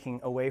are taking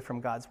away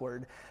from God's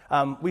word.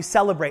 We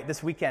celebrate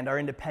this weekend our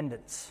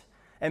independence.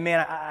 And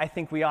man, I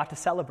think we ought to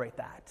celebrate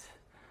that.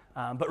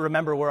 But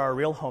remember where our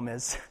real home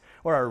is,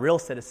 where our real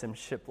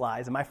citizenship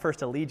lies. And my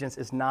first allegiance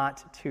is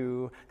not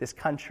to this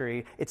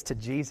country, it's to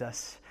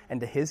Jesus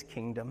and to his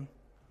kingdom.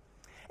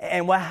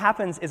 And what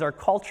happens is our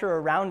culture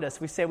around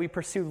us, we say we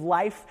pursue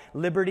life,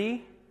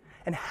 liberty,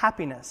 and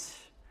happiness.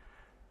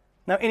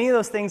 Now, any of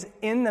those things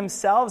in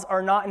themselves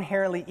are not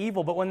inherently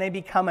evil, but when they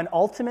become an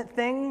ultimate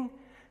thing,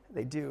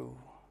 they do.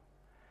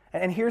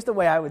 And here's the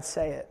way I would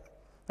say it.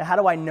 Now, how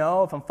do I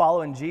know if I'm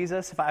following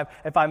Jesus,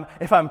 if I'm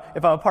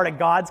a part of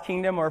God's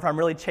kingdom, or if I'm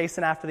really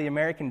chasing after the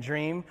American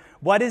dream?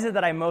 What is it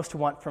that I most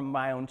want from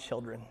my own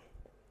children?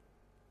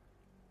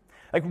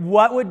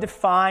 What would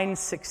define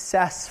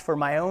success for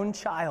my own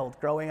child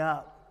growing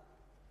up?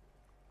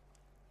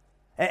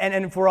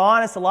 And if we're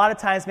honest, a lot of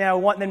times, man, I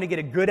want them to get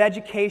a good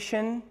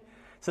education,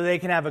 so they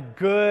can have a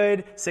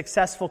good,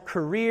 successful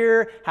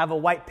career, have a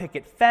white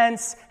picket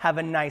fence, have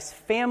a nice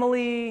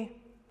family,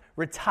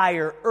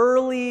 retire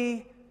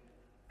early,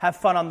 have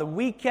fun on the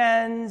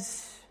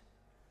weekends,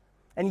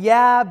 and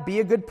yeah, be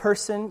a good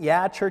person,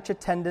 yeah, church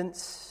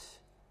attendance.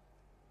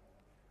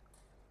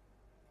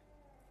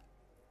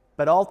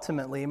 But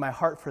ultimately, my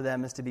heart for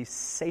them is to be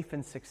safe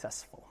and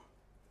successful.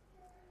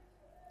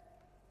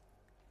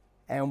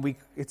 and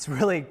it's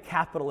really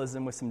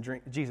capitalism with some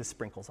Jesus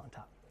sprinkles on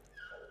top?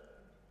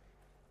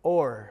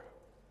 Or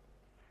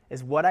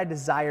is what I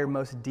desire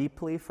most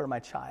deeply for my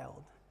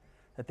child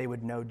that they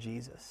would know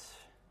Jesus,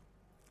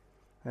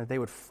 and that they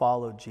would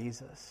follow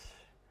Jesus,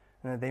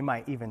 and that they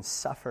might even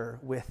suffer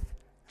with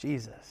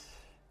Jesus,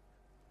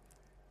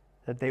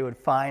 that they would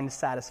find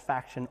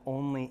satisfaction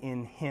only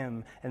in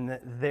him, and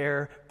that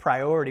their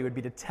priority would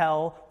be to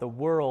tell the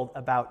world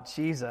about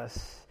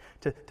Jesus,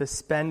 to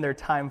spend their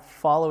time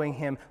following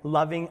him,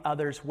 loving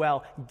others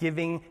well,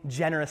 giving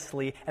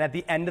generously, and at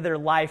the end of their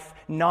life,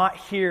 not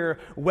hear,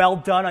 well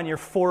done on your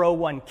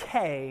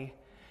 401k,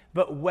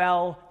 but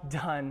well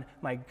done,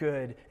 my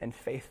good and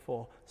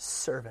faithful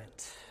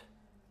servant.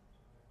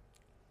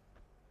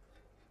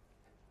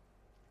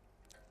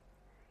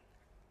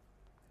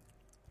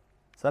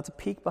 So that's a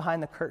peek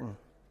behind the curtain.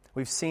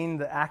 We've seen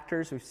the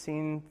actors, we've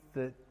seen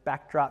the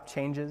backdrop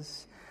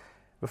changes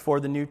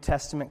before the New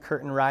Testament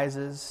curtain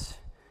rises.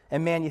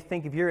 And man, you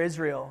think if you're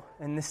Israel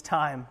in this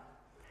time,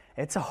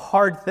 it's a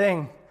hard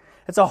thing.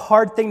 It's a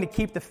hard thing to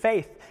keep the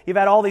faith. You've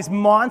had all these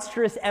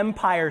monstrous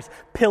empires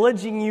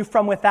pillaging you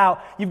from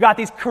without. You've got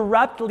these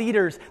corrupt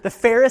leaders, the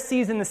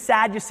Pharisees and the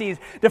Sadducees,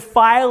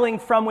 defiling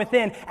from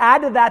within.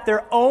 Add to that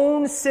their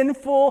own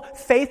sinful,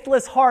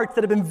 faithless hearts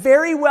that have been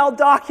very well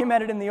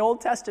documented in the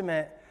Old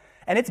Testament.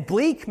 And it's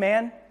bleak,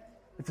 man.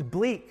 It's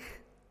bleak.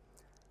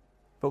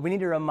 But we need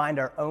to remind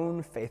our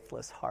own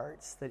faithless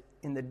hearts that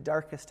in the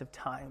darkest of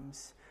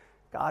times,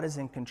 God is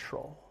in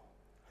control.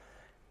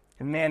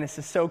 And man, this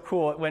is so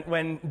cool.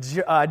 When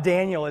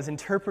Daniel is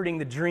interpreting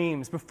the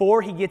dreams,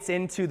 before he gets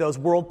into those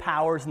world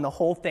powers and the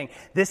whole thing,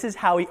 this is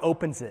how he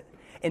opens it,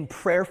 in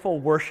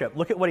prayerful worship.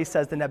 Look at what he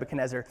says to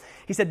Nebuchadnezzar.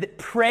 He said, that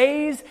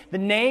praise the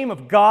name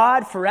of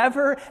God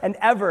forever and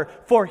ever,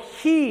 for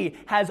he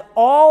has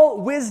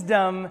all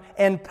wisdom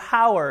and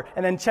power.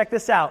 And then check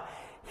this out.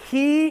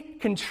 He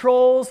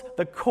controls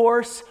the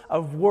course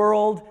of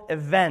world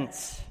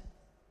events.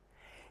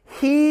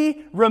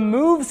 He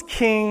removes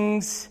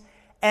kings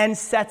and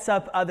sets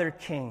up other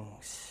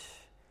kings.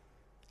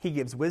 He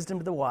gives wisdom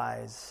to the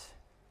wise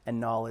and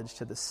knowledge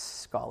to the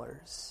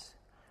scholars.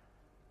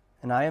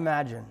 And I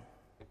imagine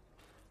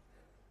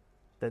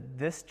that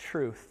this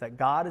truth, that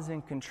God is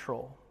in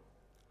control,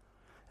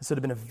 this would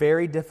have been a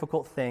very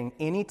difficult thing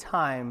any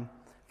time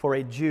for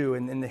a Jew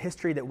in the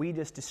history that we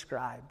just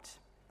described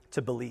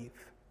to believe.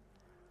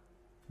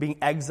 Being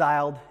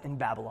exiled in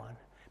Babylon,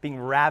 being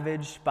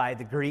ravaged by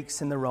the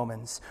Greeks and the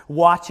Romans,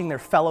 watching their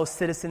fellow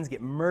citizens get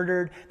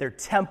murdered, their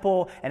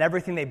temple and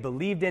everything they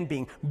believed in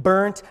being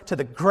burnt to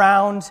the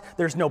ground.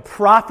 There's no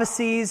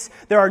prophecies.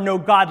 There are no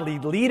godly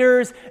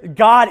leaders.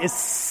 God is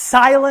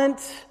silent.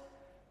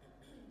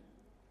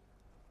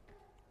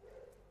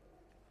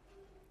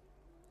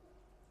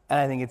 And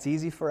I think it's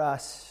easy for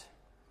us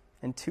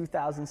in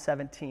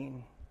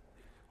 2017,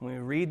 when we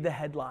read the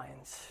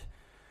headlines,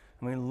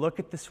 and we look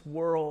at this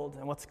world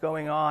and what's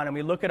going on, and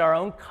we look at our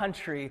own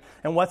country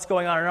and what's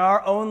going on in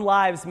our own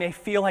lives, may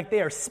feel like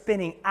they are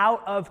spinning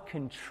out of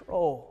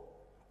control.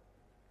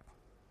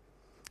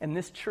 And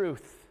this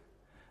truth,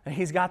 that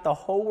he's got the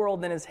whole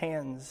world in his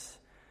hands,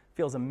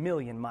 feels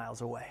 1,000,000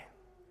 miles away.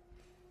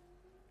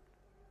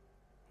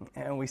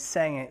 And we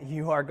sang it,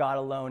 you are God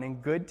alone. In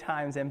good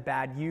times and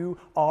bad, you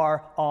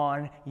are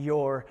on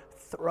your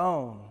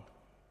throne.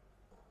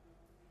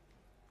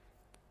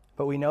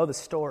 But we know the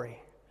story.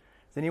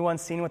 Has anyone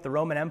seen what the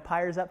Roman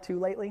Empire is up to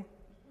lately?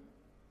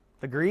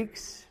 The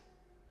Greeks?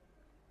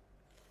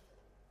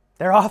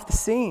 They're off the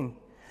scene.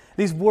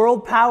 These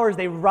world powers,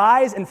 they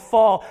rise and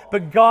fall,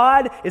 but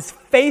God is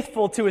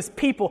faithful to his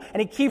people,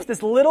 and he keeps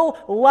this little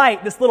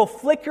light, this little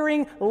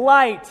flickering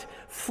light,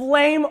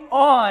 flame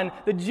on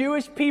the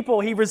Jewish people.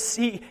 He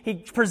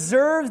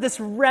preserves this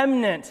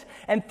remnant,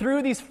 and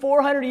through these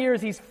 400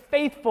 years, he's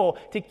faithful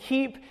to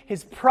keep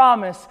his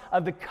promise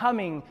of the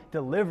coming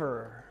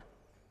deliverer.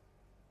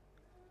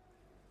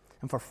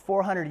 And for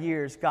 400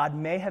 years, God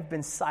may have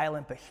been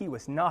silent, but he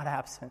was not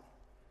absent.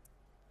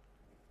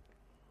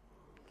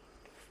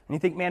 And you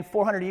think, man,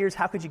 400 years,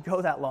 how could you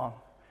go that long?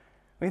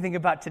 When you think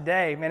about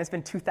today, man, it's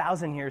been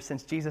 2,000 years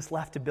since Jesus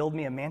left to build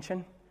me a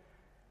mansion.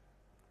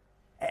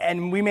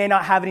 And we may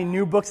not have any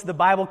new books of the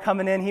Bible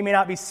coming in. He may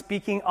not be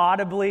speaking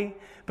audibly,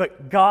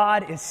 but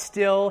God is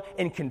still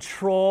in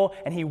control,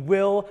 and he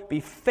will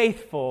be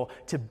faithful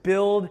to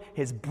build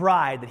his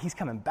bride that he's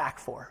coming back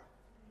for.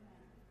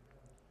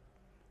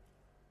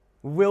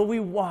 Will we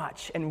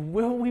watch and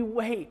will we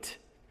wait?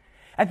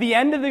 At the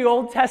end of the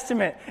Old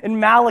Testament, in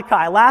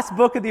Malachi, last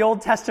book of the Old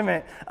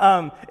Testament,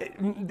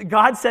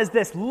 God says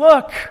this,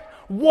 look,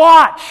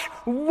 watch,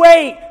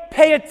 wait,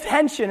 pay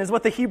attention is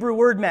what the Hebrew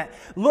word meant.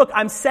 Look,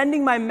 I'm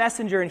sending my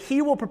messenger and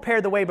he will prepare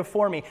the way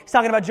before me. He's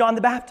talking about John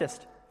the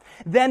Baptist.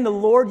 Then the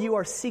Lord you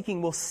are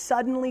seeking will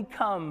suddenly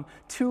come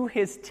to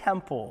his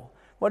temple.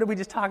 What did we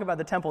just talk about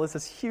the temple? This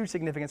has huge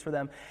significance for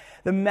them.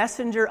 The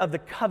messenger of the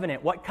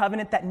covenant. What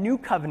covenant? That new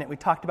covenant we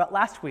talked about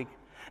last week.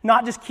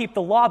 Not just keep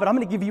the law, but I'm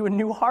going to give you a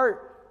new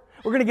heart.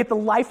 We're going to get the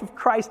life of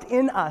Christ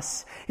in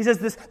us. He says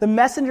this, the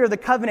messenger of the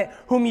covenant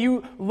whom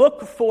you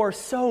look for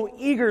so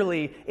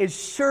eagerly is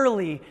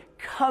surely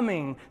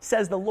coming,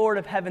 says the Lord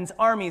of heaven's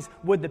armies.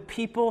 Would the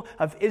people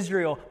of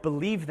Israel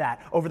believe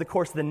that over the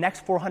course of the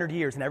next 400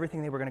 years and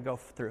everything they were going to go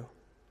through?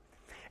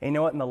 And you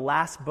know what? In the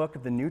last book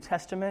of the New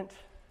Testament,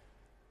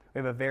 we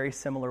have a very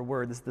similar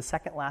word. This is the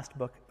second last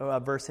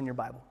verse in your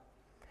Bible.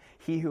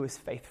 He who is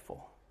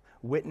faithful,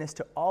 witness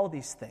to all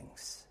these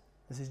things.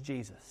 This is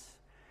Jesus.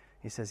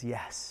 He says,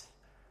 yes,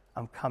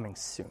 I'm coming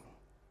soon.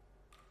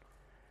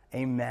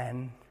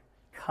 Amen.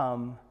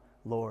 Come,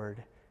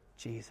 Lord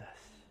Jesus.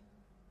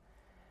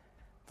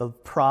 The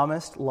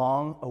promised,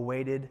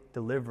 long-awaited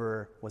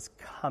deliverer was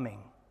coming.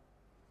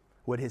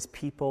 Would his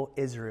people,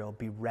 Israel,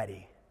 be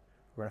ready?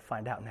 We're going to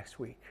find out next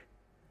week.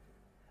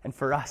 And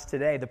for us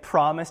today, the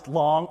promised,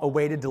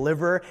 long-awaited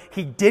deliverer,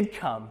 he did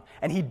come,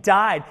 and he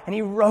died, and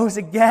he rose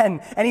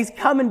again, and he's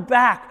coming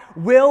back.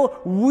 Will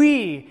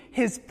we,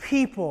 his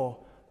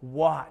people,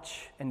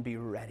 watch and be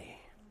ready?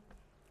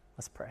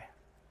 Let's pray.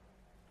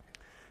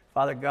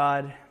 Father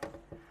God,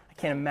 I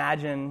can't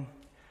imagine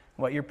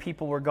what your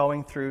people were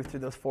going through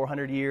those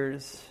 400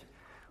 years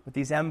with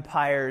these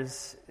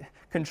empires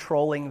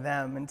controlling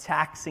them and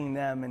taxing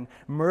them and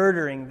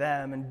murdering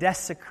them and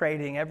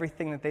desecrating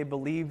everything that they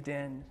believed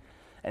in.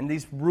 And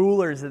these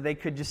rulers that they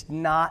could just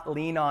not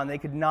lean on, they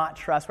could not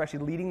trust, were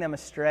actually leading them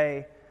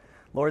astray.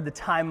 Lord, the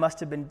time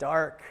must have been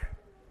dark.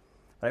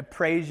 But I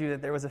praise you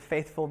that there was a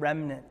faithful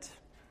remnant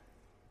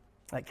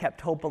that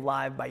kept hope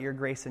alive by your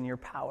grace and your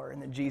power,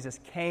 and that Jesus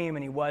came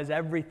and he was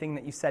everything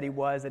that you said he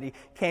was, that he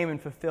came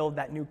and fulfilled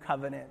that new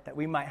covenant, that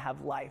we might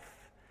have life.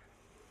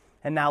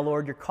 And now,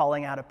 Lord, you're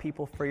calling out a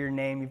people for your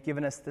name. You've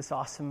given us this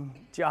awesome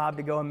job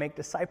to go and make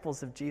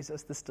disciples of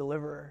Jesus, this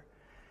deliverer.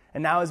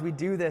 And now as we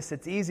do this,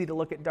 it's easy to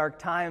look at dark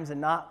times and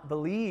not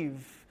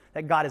believe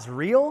that God is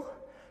real,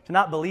 to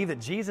not believe that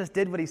Jesus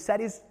did what he said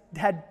he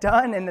had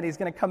done and that he's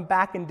going to come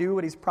back and do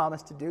what he's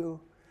promised to do.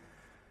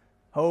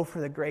 Oh, for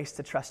the grace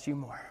to trust you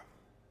more.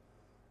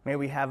 May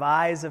we have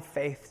eyes of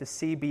faith to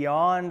see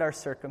beyond our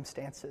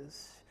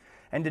circumstances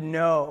and to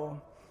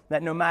know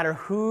that no matter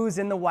who's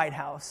in the White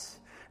House,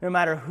 no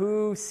matter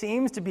who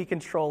seems to be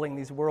controlling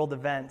these world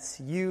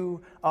events,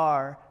 you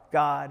are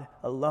God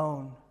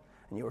alone.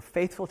 And you are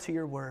faithful to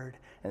your word,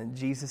 and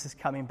Jesus is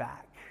coming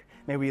back.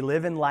 May we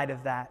live in light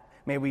of that.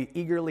 May we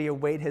eagerly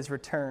await his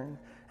return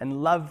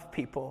and love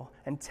people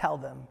and tell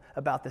them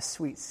about the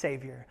sweet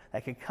Savior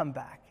that could come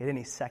back at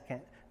any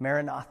second.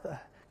 Maranatha,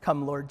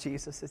 come Lord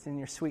Jesus. It's in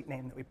your sweet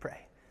name that we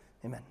pray.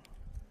 Amen.